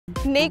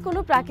নেই কোনো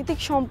প্রাকৃতিক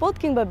সম্পদ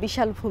কিংবা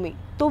বিশাল ভূমি,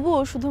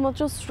 তবুও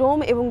শুধুমাত্র শ্রম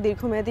এবং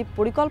দীর্ঘমেয়াদী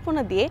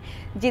পরিকল্পনা দিয়ে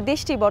যে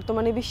দেশটি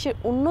বর্তমানে বিশ্বের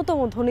অন্যতম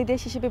ধনী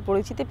দেশ হিসেবে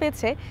পরিচিতি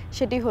পেয়েছে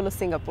সেটি হলো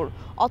সিঙ্গাপুর।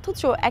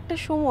 অথচ একটা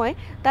সময়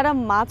তারা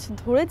মাছ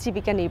ধরে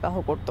জীবিকা নির্বাহ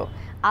করত।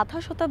 আধা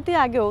শতাব্দী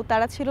আগেও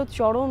তারা ছিল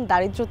চরম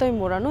দারিদ্রতায়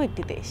মোড়ানো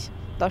একটি দেশ।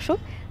 দর্শক,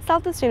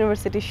 সাউথ ইস্ট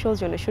ইউনিভার্সিটির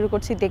সৌজন্যে শুরু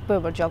করছি দেখবো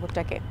এবার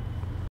জগৎটাকে।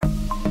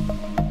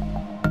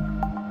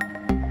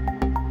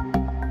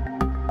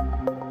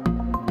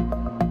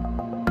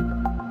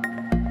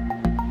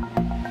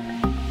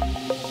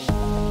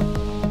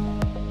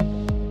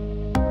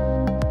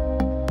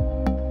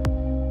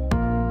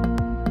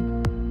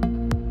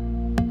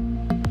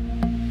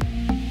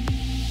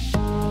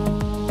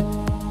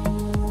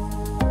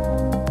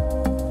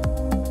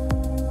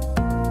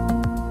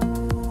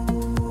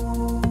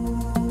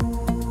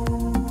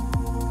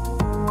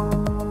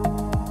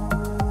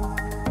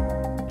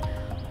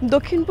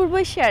 দক্ষিণ পূর্ব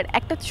এশিয়ার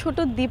একটা ছোট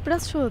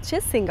দ্বীপরাষ্ট্র হচ্ছে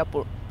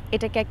সিঙ্গাপুর।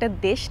 এটাকে একটা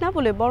দেশ না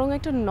বলে বরং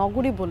একটা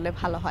নগরী বললে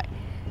ভালো হয়।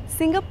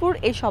 সিঙ্গাপুর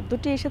এই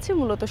শব্দটি এসেছে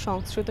মূলত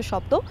সংস্কৃত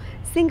শব্দ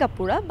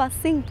সিঙ্গাপুরা বা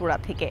সিংপুরা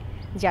থেকে,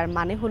 যার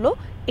মানে হলো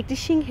একটি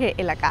সিংহের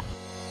এলাকা।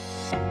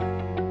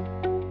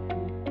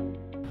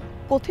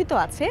 কথিত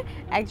আছে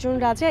একজন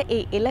রাজা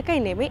এই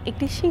এলাকায় নেমে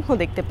একটি সিংহ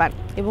দেখতে পান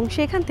এবং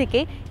সেখান থেকে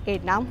এর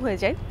নাম হয়ে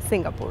যায়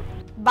সিঙ্গাপুর।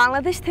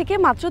 বাংলাদেশ থেকে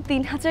মাত্র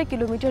 ৩,০০০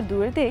 কিলোমিটার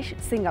দূরের দেশ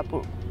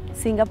সিঙ্গাপুর।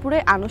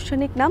 সিঙ্গাপুরের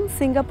আনুষ্ঠানিক নাম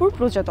সিঙ্গাপুর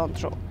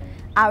প্রজাতন্ত্র।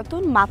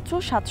 আয়তন মাত্র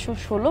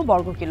 ৭১৬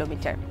 বর্গ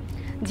কিলোমিটার,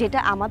 যেটা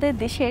আমাদের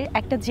দেশের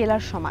একটা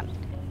জেলার সমান।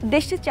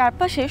 দেশটির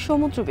চারপাশে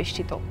সমুদ্র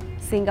বেষ্টিত।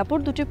 সিঙ্গাপুর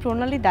দুটি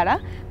প্রণালী দ্বারা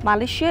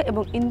মালয়েশিয়া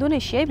এবং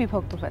ইন্দোনেশিয়ায়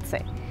বিভক্ত হয়েছে।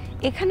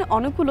 এখানে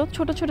অনেকগুলো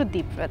ছোট ছোট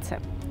দ্বীপ রয়েছে,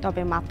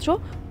 তবে মাত্র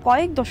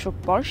কয়েক দশক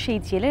পর সেই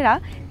জেলেরা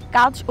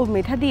কাজ ও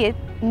মেধা দিয়ে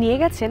নিয়ে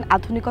গেছেন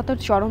আধুনিকতার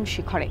চরম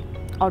শিখরে।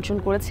 অর্জন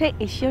করেছে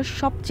এশিয়ার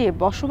সবচেয়ে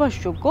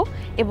বসবাসযোগ্য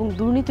এবং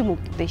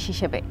দুর্নীতিমুক্ত দেশ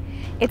হিসেবে।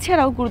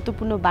 এছাড়াও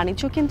গুরুত্বপূর্ণ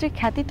বাণিজ্য কেন্দ্রের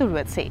খ্যাতি তো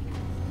রয়েছেই।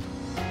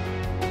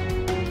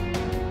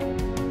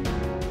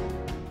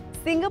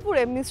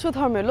 সিঙ্গাপুরে মিশ্র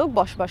ধর্মের লোক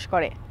বসবাস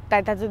করে,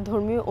 তাই তাদের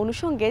ধর্মীয়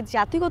অনুষঙ্গে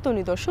জাতিগত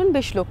নিদর্শন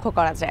বেশ লক্ষ্য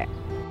করা যায়।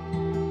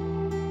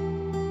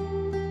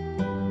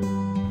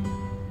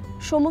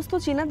 সমস্ত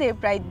চীনাদের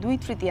প্রায়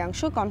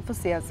 ২/৩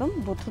 কনফুসিয়াজম,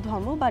 বৌদ্ধ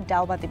ধর্ম বা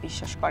ডাওবাদে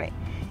বিশ্বাস করে।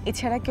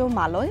 এছাড়া কেউ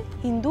মালয়,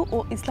 হিন্দু ও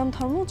ইসলাম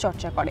ধর্ম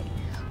চর্চা করে।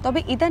 তবে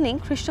ইদানিং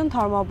খ্রিস্টান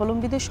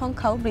ধর্মাবলম্বীদের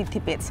সংখ্যাও বৃদ্ধি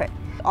পেয়েছে।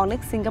 অনেক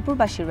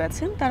সিঙ্গাপুরবাসী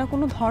রয়েছেন তারা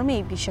কোনো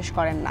ধর্মেই বিশ্বাস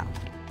করেন না।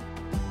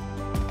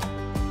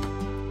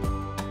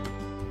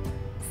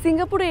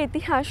 সিঙ্গাপুরের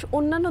ইতিহাস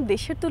অন্যান্য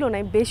দেশের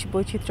তুলনায় বেশ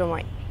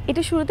বৈচিত্র্যময়।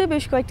 এটা শুরুতে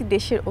বেশ কয়েকটি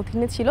দেশের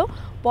অধীনে ছিল,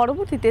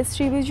 পরবর্তীতে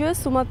শ্রীবিজয়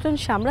সুমাত্রান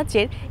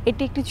সাম্রাজ্যের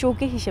এটি একটি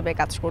চৌকি হিসেবে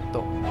কাজ করত।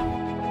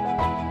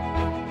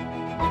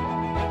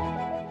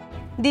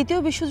 দ্বিতীয়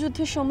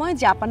বিশ্বযুদ্ধের সময়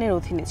জাপানের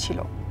অধীনে ছিল।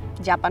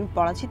 জাপান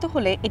পরাজিত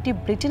হলে এটি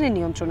ব্রিটেনের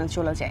নিয়ন্ত্রণে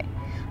চলে যায়।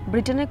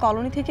 ব্রিটেনের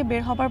কলোনি থেকে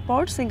বের হবার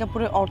পর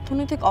সিঙ্গাপুরের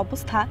অর্থনৈতিক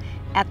অবস্থা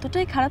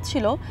এতটাই খারাপ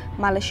ছিল,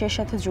 মালয়েশিয়ার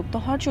সাথে যুক্ত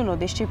হওয়ার জন্য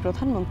দেশটির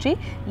প্রধানমন্ত্রী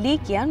লি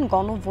কিয়ান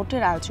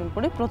গণভোটের আয়োজন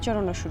করে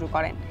প্রচারণা শুরু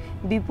করেন।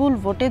 বিপুল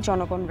ভোটে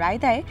জনগণ রায়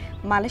দেয়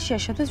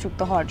মালয়েশিয়ার সাথে যুক্ত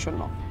হওয়ার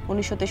জন্য।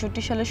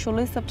 ১৯৬৩ সালের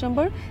 ১৬ই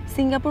সেপ্টেম্বর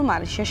সিঙ্গাপুর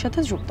মালয়েশিয়ার সাথে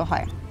যুক্ত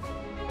হয়।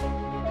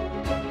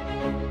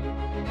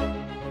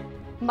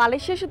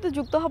 মালয়েশিয়ার সাথে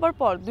যুক্ত হবার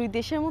পর দুই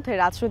দেশের মধ্যে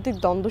রাজনৈতিক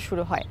দ্বন্দ্ব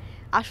শুরু হয়।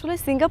 আসলে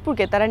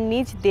সিঙ্গাপুরকে তারা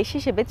নিজ দেশ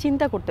হিসেবে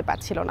চিন্তা করতে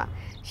পারছিল না,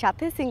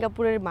 সাথে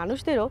সিঙ্গাপুরের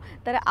মানুষদেরও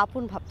তারা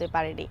আপন ভাবতে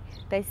পারেনি।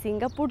 তাই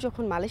সিঙ্গাপুর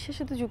যখন মালয়েশিয়ার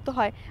সাথে যুক্ত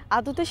হয়,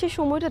 আদতে সেই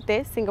সময়টাতে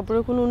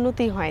সিঙ্গাপুরের কোনো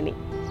উন্নতি হয়নি।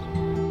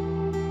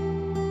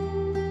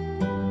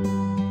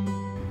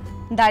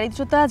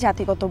 দারিদ্রতা,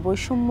 জাতিগত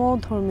বৈষম্য,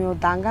 ধর্মীয়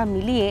দাঙ্গা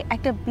মিলিয়ে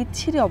একটা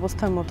বিচ্ছিরি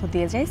অবস্থার মধ্য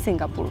দিয়ে যায়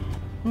সিঙ্গাপুর।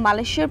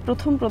 মালয়েশিয়ার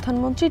প্রথম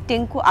প্রধানমন্ত্রী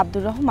টেংকু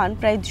আব্দুর রহমান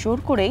প্রায় জোর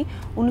করেই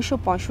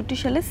 ১৯৬৫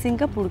 সালে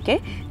সিঙ্গাপুরকে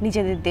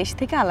নিজেদের দেশ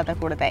থেকে আলাদা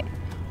করে দেয়।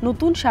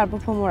 নতুন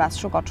সার্বভৌম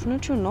রাষ্ট্র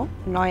গঠনের জন্য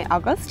 ৯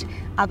 আগস্ট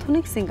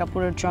আধুনিক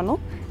সিঙ্গাপুরের জনক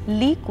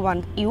লি কুয়ান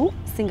ইউ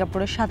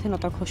সিঙ্গাপুরের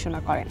স্বাধীনতা ঘোষণা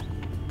করেন।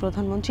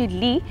 প্রধানমন্ত্রী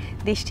লি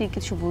দেশটির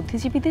কিছু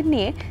বুদ্ধিজীবীদের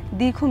নিয়ে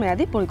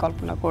দীর্ঘমেয়াদী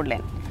পরিকল্পনা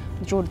করলেন।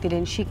 জোর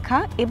দিলেন শিক্ষা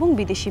এবং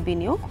বিদেশি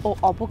বিনিয়োগ ও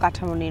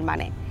অবকাঠামো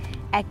নির্মাণে।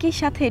 একই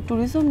সাথে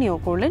ট্যুরিজম নিয়েও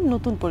করলেন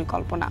নতুন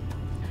পরিকল্পনা।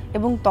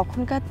 এবং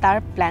তখনকার তার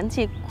প্ল্যান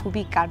যে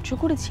খুবই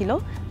কার্যকরী ছিল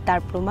তার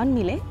প্রমাণ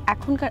মিলে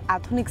এখনকার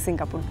আধুনিক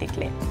সিঙ্গাপুর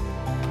দেখলে।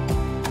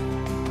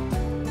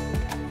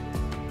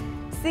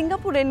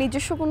 সিঙ্গাপুরের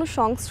নিজস্ব কোনো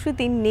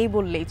সংস্কৃতি নেই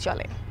বললেই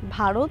চলে।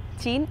 ভারত,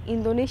 চীন,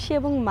 ইন্দোনেশিয়া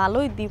এবং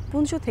মালয়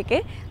দ্বীপপুঞ্জ থেকে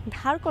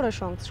ধার করা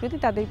সংস্কৃতি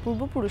তাদের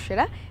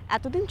পূর্বপুরুষেরা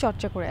এতদিন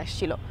চর্চা করে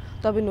আসছিল।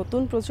 তবে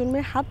নতুন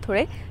প্রজন্মের হাত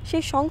ধরে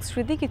সেই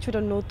সংস্কৃতি কিছুটা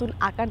নতুন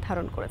আকার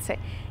ধারণ করেছে।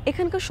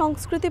 এখানকার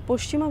সংস্কৃতি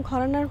পশ্চিমা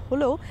ঘরানার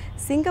হলেও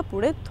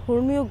সিঙ্গাপুরে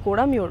ধর্মীয়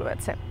গোঁড়ামিও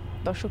রয়েছে।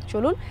 দর্শক,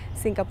 চলুন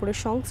সিঙ্গাপুরের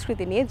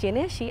সংস্কৃতি নিয়ে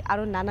জেনে আসি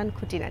আরও নানান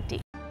খুঁটিনাটি।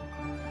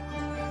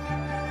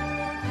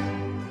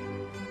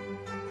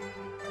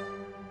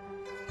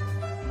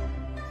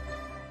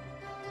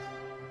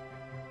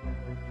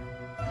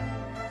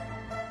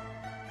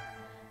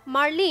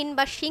 মার্লিন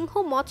বা সিংহ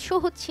মৎস্য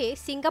হচ্ছে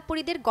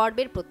সিঙ্গাপুরিদের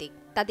গর্বের প্রতীক,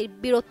 তাদের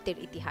বীরত্বের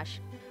ইতিহাস।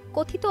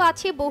 কথিত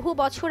আছে বহু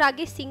বছর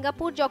আগে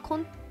সিঙ্গাপুর যখন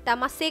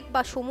তামাসেক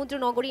বা সমুদ্র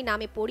নগরী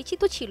নামে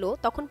পরিচিত ছিল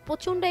তখন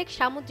প্রচণ্ড এক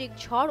সামুদ্রিক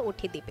ঝড়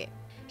ওঠে দ্বীপে।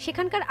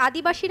 সেখানকার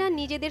আদিবাসীরা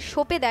নিজেদের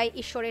সঁপে দেয়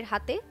ঈশ্বরের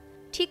হাতে।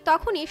 ঠিক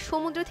তখনই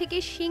সমুদ্র থেকে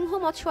সিংহ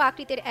মৎস্য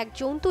আকৃতির এক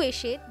জন্তু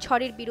এসে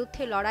ঝড়ের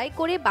বিরুদ্ধে লড়াই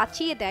করে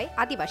বাঁচিয়ে দেয়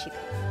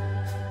আদিবাসীদের।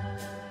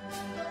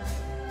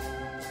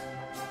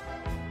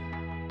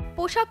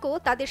 পোশাকও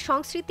তাদের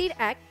সংস্কৃতির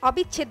এক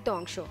অবিচ্ছেদ্য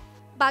অংশ।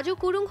 বাজু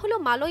কুরুং হলো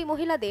মালয়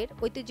মহিলাদের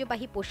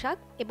ঐতিহ্যবাহী পোশাক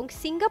এবং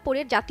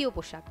সিঙ্গাপুরের জাতীয়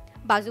পোশাক।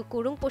 বাজু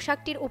কুরুং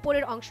পোশাকটির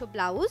উপরের অংশ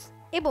ব্লাউজ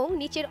এবং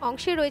নিচের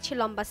অংশে রয়েছে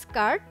লম্বা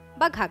স্কার্ট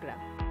বা ঘাগরা।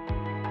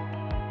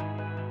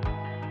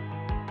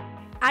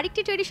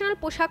 আরেকটি ট্রেডিশনাল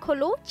পোশাক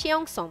হলো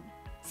চেয়ংসম।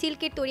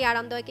 সিল্কের তৈরি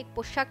আরামদায়ক এক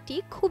পোশাকটি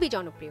খুবই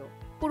জনপ্রিয়।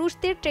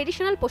 পুরুষদের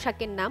ট্রেডিশনাল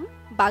পোশাকের নাম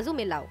বাজু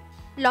মেলাও,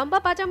 লম্বা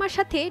পাজামার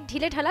সাথে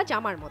ঢিলেঢালা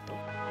জামার মতো।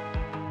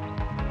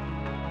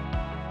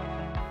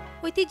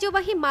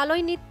 ঐতিহ্যবাহী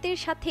মালয় নৃত্যের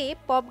সাথে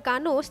পপ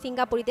গানও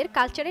সিঙ্গাপুরিদের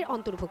কালচারের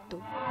অন্তর্ভুক্ত।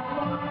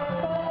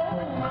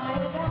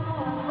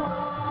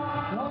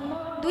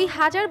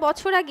 2000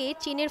 বছর আগে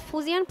চীনের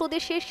ফুজিয়ান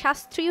প্রদেশের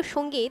শাস্ত্রীয়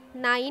সঙ্গীত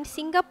নাইন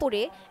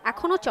সিঙ্গাপুরে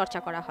এখনও চর্চা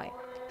করা হয়।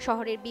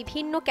 শহরের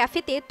বিভিন্ন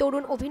ক্যাফেতে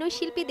তরুণ অভিনয়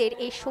শিল্পীদের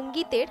এই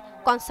সঙ্গীতের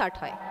কনসার্ট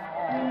হয়।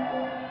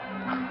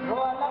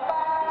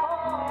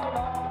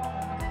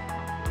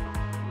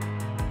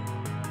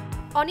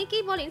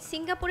 অনেকেই বলেন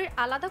সিঙ্গাপুরের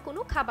আলাদা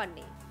কোনো খাবার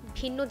নেই।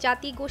 ভিন্ন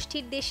জাতি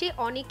গোষ্ঠীর দেশে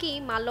অনেকেই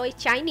মালয়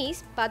চাইনিজ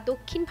বা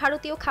দক্ষিণ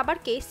ভারতীয়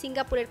খাবারকে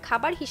সিঙ্গাপুরের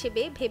খাবার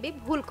হিসেবে ভেবে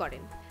ভুল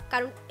করেন,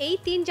 কারণ এই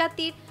 3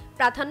 জাতির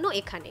প্রাধান্য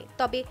এখানে।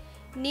 তবে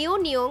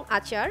নিয়ং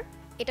আচার,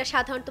 এটা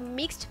সাধারণত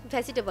মিক্সড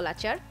ভেজিটেবল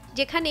আচার,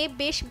 যেখানে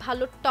বেশ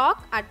ভালো টক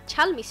আর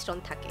ঝাল মিশ্রণ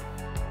থাকে।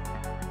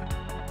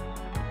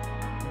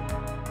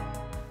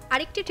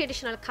 আরেকটি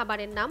ট্রেডিশনাল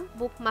খাবারের নাম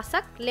বুক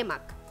মাসাক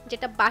লেমাক,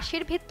 যেটা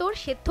বাঁশের ভেতর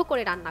সেদ্ধ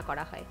করে রান্না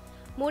করা হয়।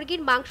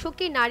 মুরগির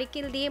মাংসকে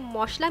নারিকেল দিয়ে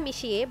মশলা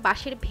মিশিয়ে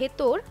বাঁশের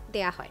ভেতর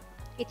দেয়া হয়।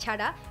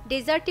 এছাড়া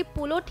ডেজার্টে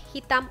পুলট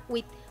হিতাম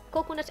উইথ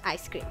কোকোনাট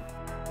আইসক্রিম।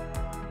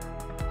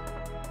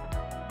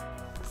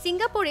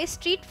 সিঙ্গাপুরে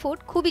স্ট্রিট ফুড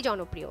খুবই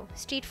জনপ্রিয়।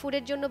 স্ট্রিট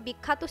ফুডের জন্য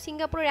বিখ্যাত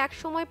সিঙ্গাপুরের এক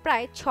সময়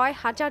প্রায়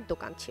 6000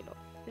 দোকান ছিল।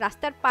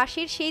 রাস্তার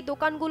পাশের সেই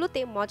দোকানগুলোতে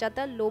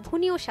মজাদার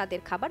লোভনীয়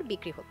স্বাদের খাবার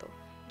বিক্রি হতো।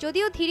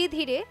 যদিও ধীরে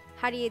ধীরে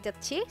হারিয়ে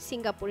যাচ্ছে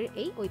সিঙ্গাপুরের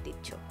এই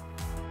ঐতিহ্য।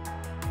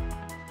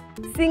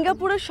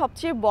 সিঙ্গাপুরের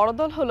সবচেয়ে বড়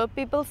দল হলো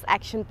পিপলস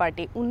অ্যাকশন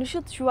পার্টি।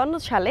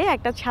 1954 সালে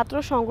একটা ছাত্র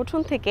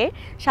সংগঠন থেকে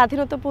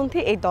স্বাধীনতাপন্থী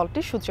এই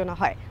দলটির সূচনা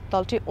হয়।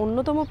 দলটির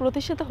অন্যতম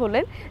প্রতিষ্ঠাতা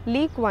হলেন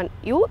লি কুয়ান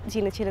ইউ,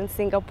 যিনি ছিলেন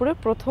সিঙ্গাপুরের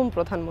প্রথম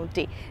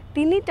প্রধানমন্ত্রী।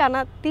 তিনি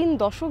টানা 3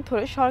 দশক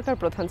ধরে সরকার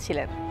প্রধান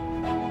ছিলেন।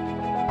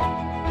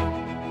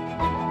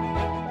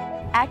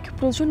 এক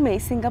প্রজন্মে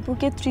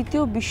সিঙ্গাপুরকে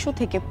তৃতীয় বিশ্ব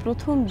থেকে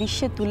প্রথম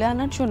বিশ্বে তুলে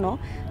আনার জন্য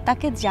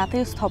তাকে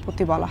জাতীয়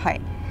স্থপতি বলা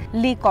হয়।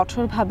 লি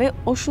কঠোরভাবে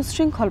ও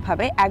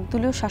সুশৃঙ্খলভাবে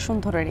একদলীয় শাসন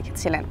ধরে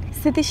রেখেছিলেন।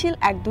 স্থিতিশীল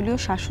একদলীয়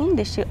শাসন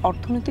দেশটির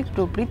অর্থনৈতিক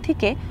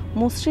প্রবৃদ্ধিকে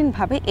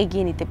মসৃণভাবে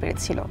এগিয়ে নিতে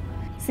পেরেছিল।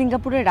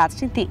 সিঙ্গাপুরের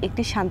রাজনীতি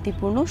একটি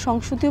শান্তিপূর্ণ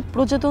সংসদীয়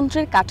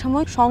প্রজাতন্ত্রের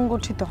কাঠামোয়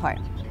সংগঠিত হয়।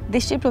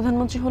 দেশটির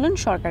প্রধানমন্ত্রী হলেন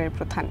সরকারের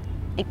প্রধান।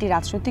 একটি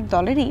রাজনৈতিক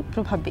দলেরই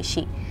প্রভাব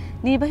বেশি।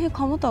 নির্বাহী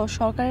ক্ষমতাও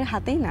সরকারের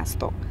হাতেই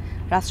ন্যস্ত।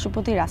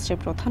 রাষ্ট্রপতি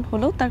রাষ্ট্রের প্রধান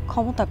হলেও তার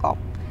ক্ষমতা কম।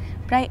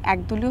 প্রায়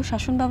একদলীয়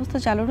শাসন ব্যবস্থা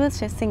চালু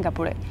রয়েছে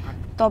সিঙ্গাপুরে।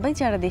 তবে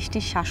যারা দেশটি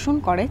শাসন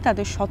করে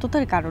তাদের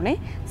সততার কারণে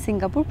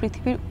সিঙ্গাপুর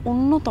পৃথিবীর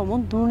অন্যতম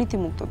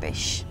দুর্নীতিমুক্ত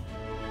দেশ।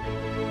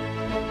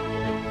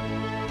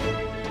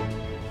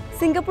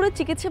 সিঙ্গাপুরের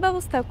চিকিৎসা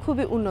ব্যবস্থা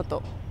খুবই উন্নত।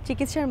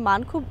 চিকিৎসার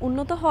মান খুব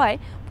উন্নত হওয়ায়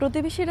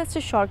প্রতিবেশী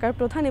রাষ্ট্রের সরকার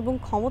প্রধান এবং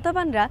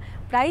ক্ষমতাবানরা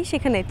প্রায়ই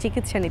সেখানে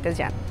চিকিৎসা নিতে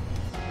যান।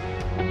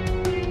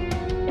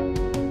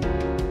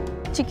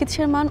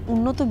 চিকিৎসার মান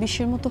উন্নত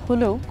বিশ্বের মতো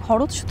হলেও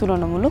খরচ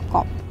তুলনামূলক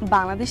কম।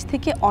 বাংলাদেশ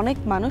থেকে অনেক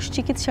মানুষ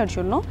চিকিৎসার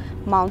জন্য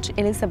মাউন্ট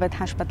এলিজাবেথ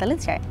হাসপাতালে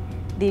যায়।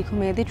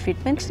 দীর্ঘমেয়াদী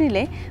ট্রিটমেন্ট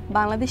নিলে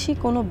বাংলাদেশি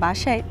কোনো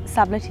বাসায়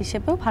সাবলেট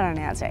হিসেবেও ভাড়া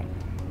নেওয়া যায়।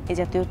 এ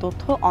জাতীয়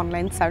তথ্য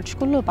অনলাইন সার্চ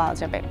করলেও পাওয়া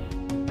যাবে।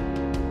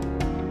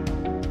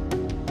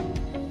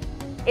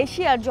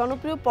 এশিয়ার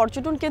জনপ্রিয়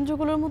পর্যটন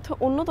কেন্দ্রগুলোর মধ্যে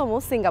অন্যতম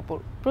সিঙ্গাপুর।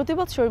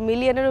 প্রতিবছর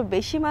মিলিয়নেরও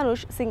বেশি মানুষ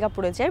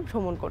সিঙ্গাপুরে যায়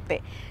ভ্রমণ করতে।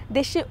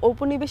 দেশের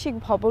ঔপনিবেশিক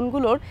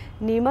ভবনগুলোর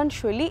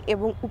নির্মাণশৈলী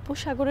এবং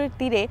উপসাগরের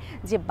তীরে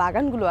যে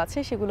বাগানগুলো আছে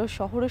সেগুলো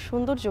শহরের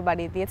সৌন্দর্য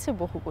বাড়িয়ে দিয়েছে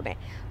বহুগুণে।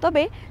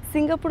 তবে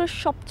সিঙ্গাপুরের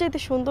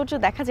সবচেয়ে সৌন্দর্য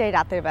দেখা যায়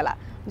রাতের বেলা,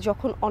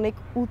 যখন অনেক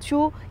উঁচু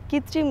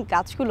কৃত্রিম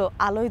গাছগুলো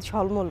আলোয়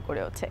ঝলমল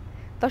করে ওঠে।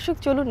 দর্শক,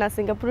 চলুন না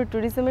সিঙ্গাপুরের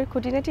ট্যুরিজমের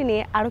খুঁটিনাটি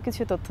নিয়ে আরও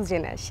কিছু তথ্য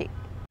জেনে আসি।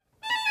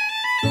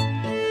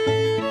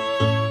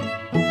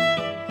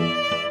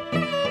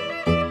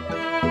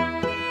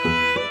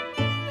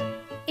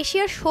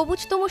 এশিয়ার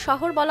সবুজতম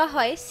শহর বলা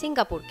হয়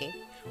সিঙ্গাপুরকে।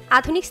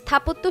 আধুনিক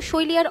স্থাপত্য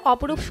শৈলী আর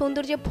অপরূপ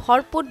সৌন্দর্যে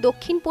ভরপুর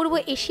দক্ষিণ পূর্ব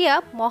এশিয়া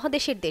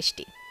মহাদেশের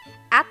দেশটি।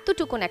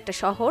 এতটুকুন একটা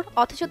শহর,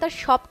 অথচ তার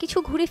সবকিছু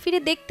ঘুরে ফিরে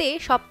দেখতে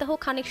সপ্তাহ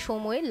খানেক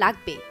সময়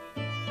লাগবে।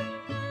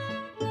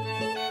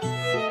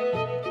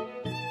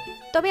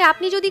 তবে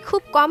আপনি যদি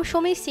খুব কম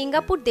সময়ে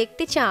সিঙ্গাপুর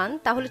দেখতে চান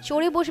তাহলে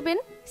চড়ে বসবেন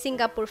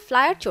সিঙ্গাপুর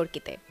ফ্লায়ার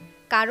চরকিতে,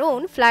 কারণ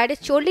ফ্লায়ারে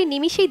চড়লে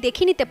নিমিষেই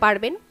দেখে নিতে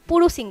পারবেন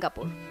পুরো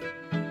সিঙ্গাপুর।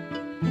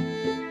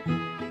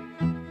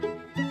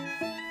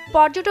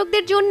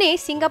 পর্যটকদের জন্য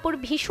সিঙ্গাপুর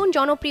ভীষণ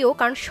জনপ্রিয়,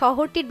 কারণ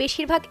শহরটির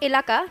বেশিরভাগ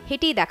এলাকা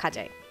হেঁটেই দেখা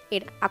যায়।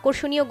 এর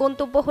আকর্ষণীয়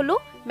গন্তব্য হলো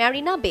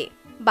ম্যারিনা বে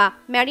বা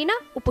ম্যারিনা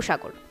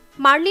উপসাগর।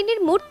 মার্লিনের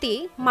মূর্তি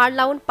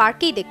মারলাউন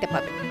পার্কেই দেখতে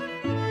পাবেন।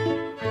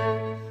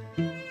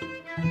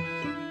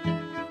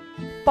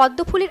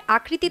 পদ্মফুলের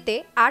আকৃতিতে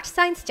আর্ট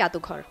সায়েন্স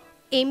জাদুঘর।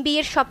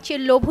 এমবিএর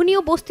সবচেয়ে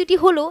লোভনীয় বস্তুটি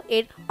হলো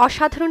এর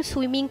অসাধারণ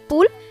সুইমিং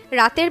পুল।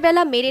 রাতের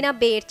বেলা মেরিনা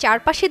বে এর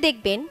চারপাশে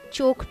দেখবেন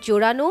চোখ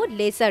জোড়ানো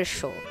লেজার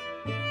শো।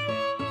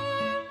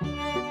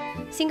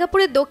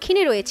 সিঙ্গাপুরের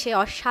দক্ষিণে রয়েছে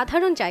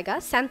অসাধারণ জায়গা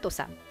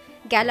Sentosa.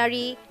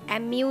 Gallery,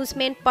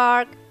 amusement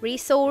park,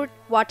 resort,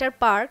 water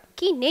park,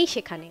 কি নেই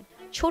সেখানে।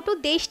 ছোট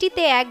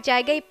দেশটিতে এক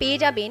জায়গায় পেয়ে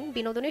যাবেন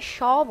বিনোদনের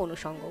সব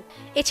অনুষঙ্গ।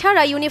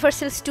 এছাড়া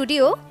ইউনিভার্সাল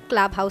স্টুডিও,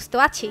 ক্লাব হাউস তো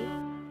আছেই।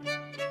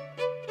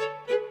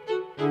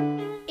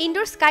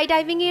 ইনডোর স্কাই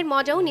ডাইভিং এর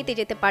মজাও নিতে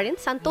যেতে পারেন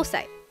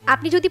সান্তোসায়।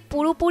 আপনি যদি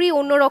পুরোপুরি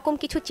অন্যরকম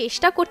কিছু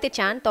চেষ্টা করতে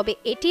চান, তবে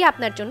এটি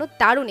আপনার জন্য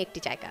দারুণ একটি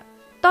জায়গা।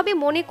 তবে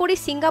মনে করে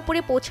সিঙ্গাপুরে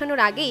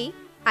পৌঁছানোর আগেই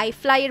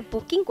আইফ্লাই এর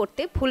বুকিং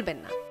করতে ভুলবেন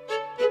না।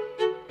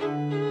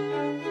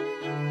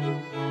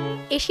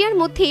 এশিয়ার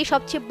মধ্যেই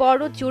সবচেয়ে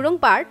বড় জুরং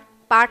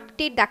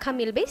পার্কটির দেখা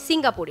মিলবে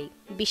সিঙ্গাপুরেই।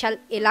 বিশাল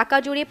এলাকা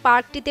জুড়ে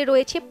পার্কটিতে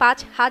রয়েছে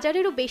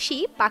 ৫,০০০-এরও বেশি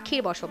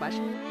পাখির বসবাস।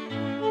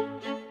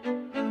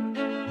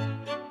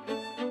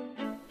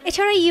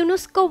 এছাড়া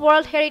ইউনেস্কো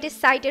ওয়ার্ল্ড হেরিটেজ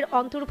সাইটের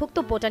অন্তর্ভুক্ত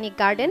বোটানিক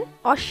গার্ডেন,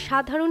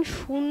 অসাধারণ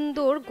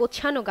সুন্দর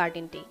গোছানো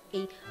গার্ডেনটি।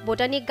 এই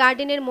বোটানিক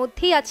গার্ডেনের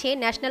মধ্যেই আছে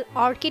national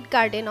orchid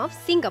garden of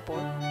Singapore.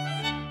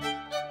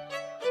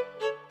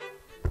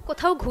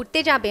 কোথাও ঘুরতে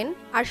যাবেন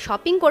আর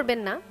শপিং করবেন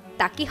না,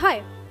 তা কি হয়?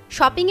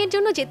 শপিংয়ের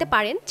জন্য যেতে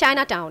পারেন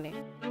চায়না টাউনে।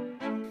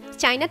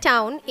 চায়না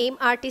টাউন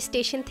এমআরটি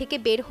স্টেশন থেকে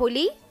বের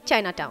হলেই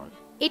চায়না টাউন।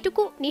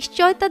 এটুকু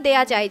নিশ্চয়তা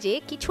দেয়া যায় যে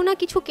কিছু না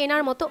কিছু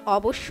কেনার মতো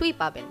অবশ্যই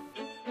পাবেন।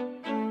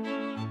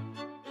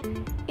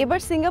 এবার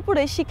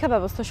সিঙ্গাপুরের শিক্ষা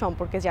ব্যবস্থা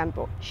সম্পর্কে জানব।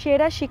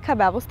 সেরা শিক্ষা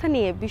ব্যবস্থা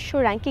নিয়ে বিশ্ব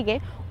র্যাঙ্কিংয়ে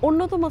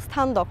অন্যতম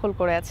স্থান দখল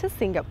করে আছে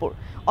সিঙ্গাপুর।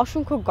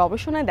 অসংখ্য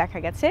গবেষণায় দেখা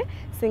গেছে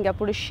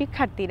সিঙ্গাপুরের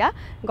শিক্ষার্থীরা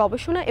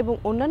গবেষণা এবং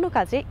অন্যান্য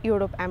কাজে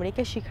ইউরোপ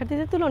আমেরিকার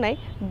শিক্ষার্থীদের তুলনায়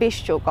বেশ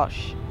চৌকস।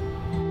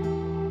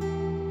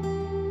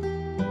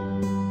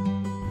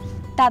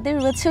 তাদের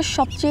রয়েছে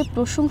সবচেয়ে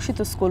প্রশংসিত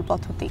স্কুল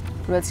পদ্ধতি,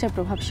 রয়েছে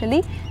প্রভাবশালী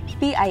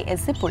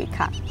PISA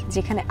পরীক্ষা,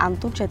 যেখানে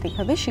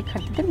আন্তর্জাতিকভাবে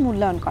শিক্ষার্থীদের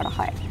মূল্যায়ন করা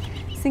হয়।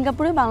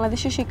 সিঙ্গাপুরে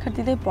বাংলাদেশের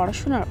শিক্ষার্থীদের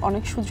পড়াশোনার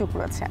অনেক সুযোগ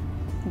রয়েছে।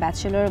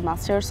 ব্যাচেলর,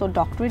 মাস্টার্স ও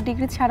ডক্টরেট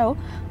ডিগ্রি ছাড়াও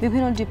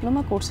বিভিন্ন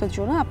ডিপ্লোমা কোর্সের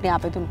জন্য আপনি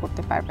আবেদন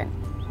করতে পারবেন।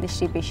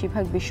 দেশটির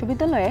বেশিরভাগ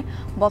বিশ্ববিদ্যালয়ে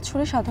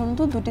বছরে সাধারণত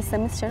 2টি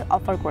সেমিস্টার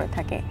অফার করে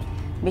থাকে।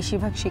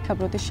 বেশিরভাগ শিক্ষা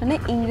প্রতিষ্ঠানে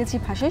ইংরেজি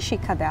ভাষায়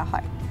শিক্ষা দেওয়া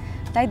হয়।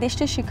 তাই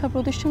দেশটির শিক্ষা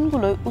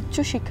প্রতিষ্ঠানগুলোয় উচ্চ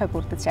শিক্ষা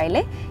করতে চাইলে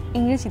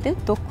ইংরেজিতে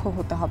দক্ষ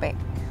হতে হবে।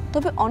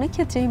 তবে অনেক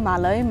ক্ষেত্রেই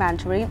মালয়,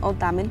 ম্যান্ডারিন ও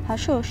তামিল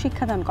ভাষাও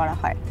শিক্ষাদান করা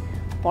হয়।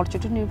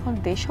 পর্যটন নির্ভর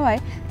দেশ হওয়ায়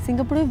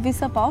সিঙ্গাপুরে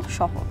ভিসা পাওয়া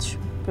সহজ।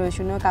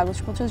 প্রয়োজনীয়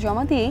কাগজপত্র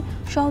জমা দিয়েই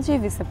সহজেই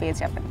ভিসা পেয়ে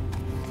যাবেন।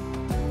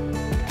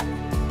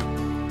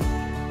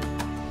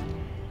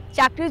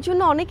 চাকরির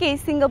জন্য অনেকেই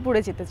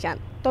সিঙ্গাপুরে যেতে চান,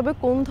 তবে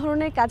কোন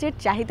ধরনের কাজের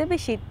চাহিদা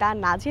বেশি তা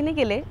না জেনে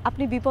গেলে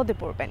আপনি বিপদে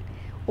পড়বেন।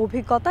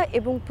 অভিজ্ঞতা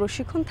এবং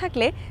প্রশিক্ষণ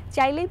থাকলে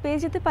চাইলেই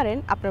পেয়ে যেতে পারেন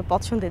আপনার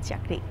পছন্দের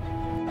চাকরি।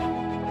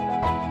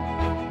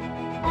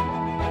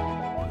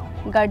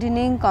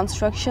 গার্ডেনিং,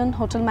 কনস্ট্রাকশন,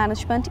 হোটেল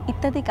ম্যানেজমেন্ট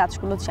ইত্যাদি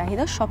কাজগুলোর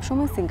চাহিদা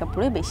সবসময়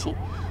সিঙ্গাপুরে বেশি।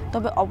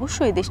 তবে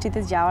অবশ্যই দেশটিতে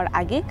যাওয়ার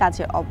আগে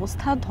কাজের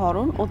অবস্থা,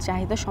 ধরন ও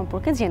চাহিদা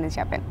সম্পর্কে জেনে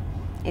যাবেন।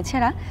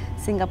 এছাড়া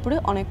সিঙ্গাপুরে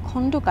অনেক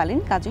খণ্ডকালীন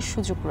কাজের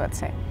সুযোগ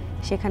রয়েছে।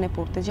 সেখানে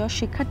পড়তে যাওয়া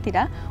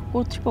শিক্ষার্থীরা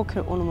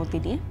কর্তৃপক্ষের অনুমতি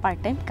নিয়ে পার্ট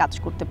টাইম কাজ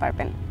করতে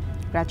পারবেন।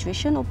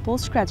 গ্র্যাজুয়েশন ও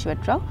পোস্ট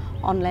গ্র্যাজুয়েটরাও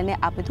অনলাইনে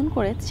আবেদন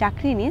করে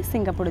চাকরি নিয়ে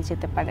সিঙ্গাপুরে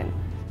যেতে পারেন।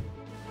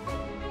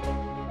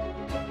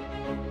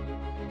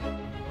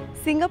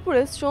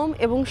 সিঙ্গাপুরে শ্রম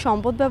এবং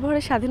সম্পদ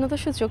ব্যবহারের স্বাধীনতা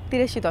সূচক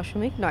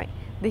 83.9।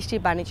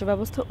 দেশটির বাণিজ্য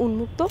ব্যবস্থা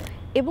উন্মুক্ত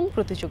এবং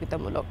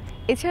প্রতিযোগিতামূলক।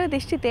 এছাড়া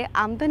দেশটিতে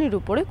আমদানির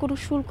উপরে কোনো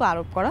শুল্ক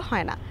আরোপ করা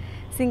হয় না।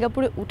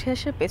 সিঙ্গাপুরে উঠে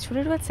আসার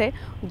পেছনে রয়েছে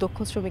দক্ষ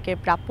শ্রমিকের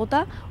প্রাপ্যতা,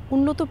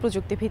 উন্নত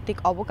প্রযুক্তিভিত্তিক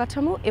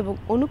অবকাঠামো এবং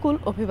অনুকূল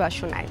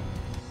অভিবাসন আইন।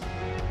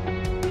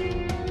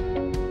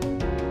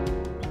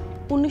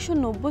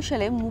 1990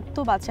 সালে মুক্ত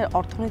বাজার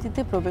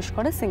অর্থনীতিতে প্রবেশ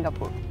করে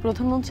সিঙ্গাপুর।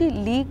 প্রধানমন্ত্রী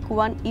লি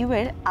কুয়ান ইউ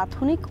এর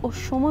আধুনিক ও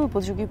সময়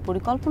উপযোগী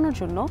পরিকল্পনার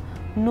জন্য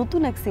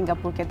নতুন এক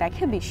সিঙ্গাপুরকে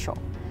দেখে বিশ্ব।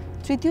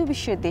 তৃতীয়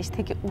বিশ্বের দেশ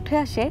থেকে উঠে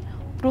আসে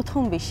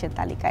প্রথম বিশ্বের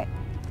তালিকায়।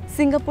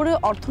 সিঙ্গাপুরের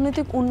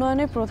অর্থনৈতিক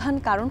উন্নয়নের প্রধান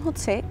কারণ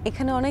হচ্ছে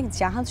এখানে অনেক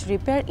জাহাজ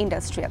রিপেয়ার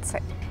ইন্ডাস্ট্রি আছে।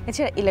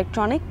 এছাড়া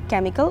ইলেকট্রনিক,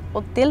 কেমিক্যাল ও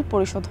তেল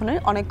পরিশোধনের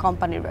অনেক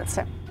কোম্পানি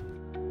রয়েছে।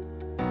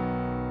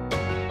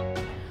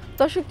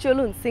 দর্শক,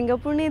 চলুন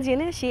সিঙ্গাপুর নিয়ে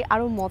জেনে আসি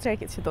আরও মজার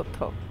কিছু তথ্য।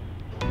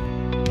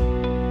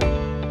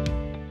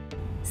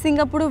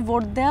 সিঙ্গাপুরে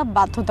ভোট দেওয়া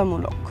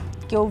বাধ্যতামূলক।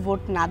 কেউ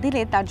ভোট না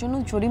দিলে তার জন্য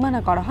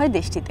জরিমানা করা হয়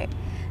দেশটিতে।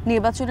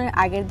 নির্বাচনের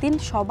আগের দিন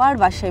সবার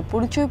বাসায়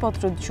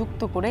পরিচয়পত্র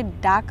যুক্ত করে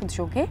ডাক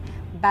যোগে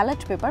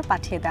ব্যালট পেপার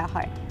পাঠিয়ে দেওয়া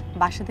হয়।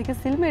 বাসা থেকে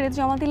সিল মেরে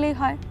জমা দিলেই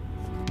হয়।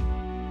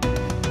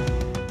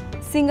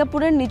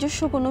 সিঙ্গাপুরের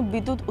নিজস্ব কোনো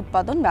বিদ্যুৎ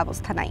উৎপাদন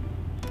ব্যবস্থা নাই।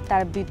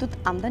 তারা বিদ্যুৎ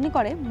আমদানি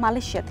করে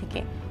মালয়েশিয়া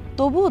থেকে।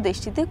 তবুও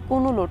দেশটিতে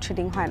কোনো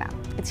লোডশেডিং হয় না।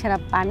 এছাড়া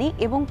পানি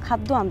এবং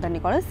খাদ্য আমদানি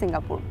করে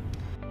সিঙ্গাপুর।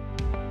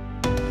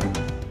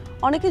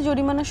 অনেকে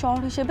জরিমানা শহর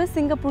হিসেবে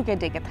সিঙ্গাপুরকে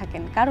ডেকে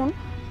থাকেন, কারণ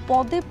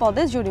পদে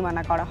পদে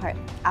জরিমানা করা হয়।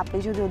 আপনি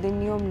যদি ওদের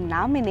নিয়ম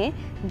না মেনে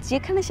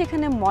যেখানে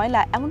সেখানে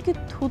ময়লা এমনকি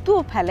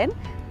থুতুও ফেলেন,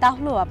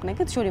 তাহলেও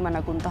আপনাকে জরিমানা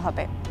গুনতে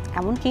হবে,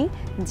 এমনকি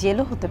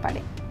জেলও হতে পারে।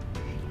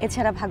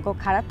 এছাড়া ভাগ্য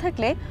খারাপ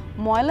থাকলে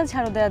ময়লা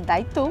ঝাড়ু দেওয়ার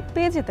দায়িত্বও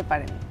পেয়ে যেতে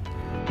পারেন।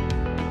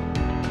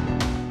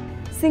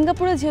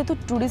 সিঙ্গাপুরে যেহেতু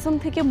ট্যুরিজম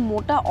থেকে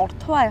মোটা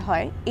অর্থ আয়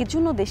হয়,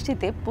 এজন্য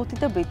দেশটিতে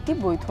পতিতাবৃত্তি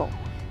বৈধ।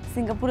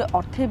 সিঙ্গাপুরে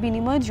অর্থের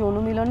বিনিময়ে যৌন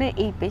মিলনের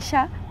এই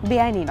পেশা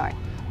বেআইনি নয়,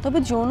 তবে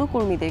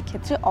যৌনকর্মীদের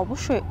ক্ষেত্রে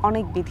অবশ্যই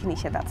অনেক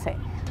বিধিনিষেধ আছে।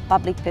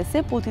 পাবলিক প্লেসে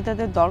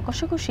পতিতাদের দর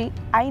কষাকষি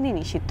আইনে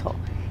নিষিদ্ধ।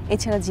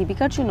 এছাড়া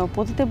জীবিকার জন্য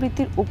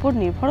পতিতাবৃত্তির উপর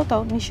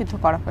নির্ভরতাও নিষিদ্ধ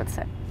করা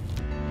হয়েছে।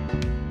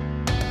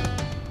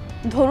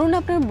 ধরুন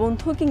আপনার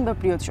বন্ধু কিংবা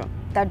প্রিয়জন,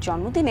 তার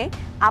জন্মদিনে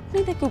আপনি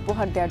তাকে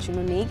উপহার দেওয়ার জন্য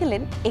নিয়ে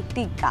গেলেন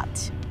একটি গাছ।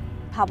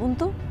 ভাবুন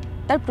তো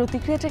তার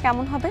প্রতিক্রিয়াটা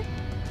কেমন হবে?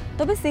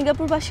 তবে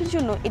সিঙ্গাপুরবাসীর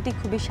জন্য এটি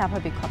খুবই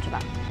স্বাভাবিক ঘটনা,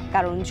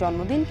 কারণ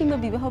জন্মদিন কিংবা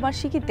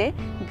বিবাহবার্ষিকীতে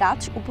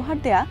গাছ উপহার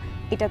দেয়া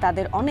এটা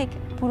তাদের অনেক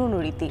পুরনো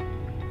রীতি।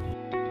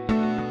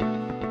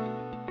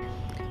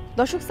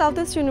 দর্শক, সাউথ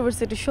ইস্ট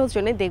ইউনিভার্সিটির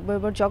সৌজন্যে দেখবো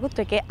এবার জগৎ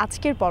থেকে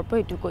আজকের পর্ব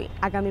এটুকুই।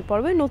 আগামী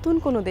পর্বে নতুন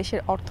কোনো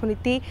দেশের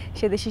অর্থনীতি,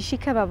 সে দেশের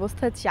শিক্ষা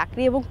ব্যবস্থা,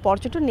 চাকরি এবং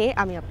পর্যটন নিয়ে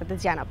আমি আপনাদের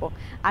জানাবো।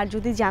 আর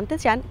যদি জানতে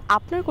চান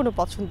আপনার কোনো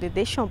পছন্দের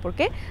দেশ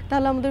সম্পর্কে,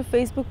 তাহলে আমাদের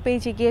ফেসবুক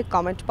পেজে গিয়ে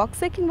কমেন্ট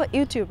বক্সে কিংবা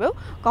ইউটিউবেও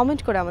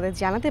কমেন্ট করে আমাদের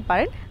জানাতে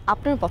পারেন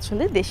আপনার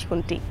পছন্দের দেশ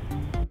কোনটি।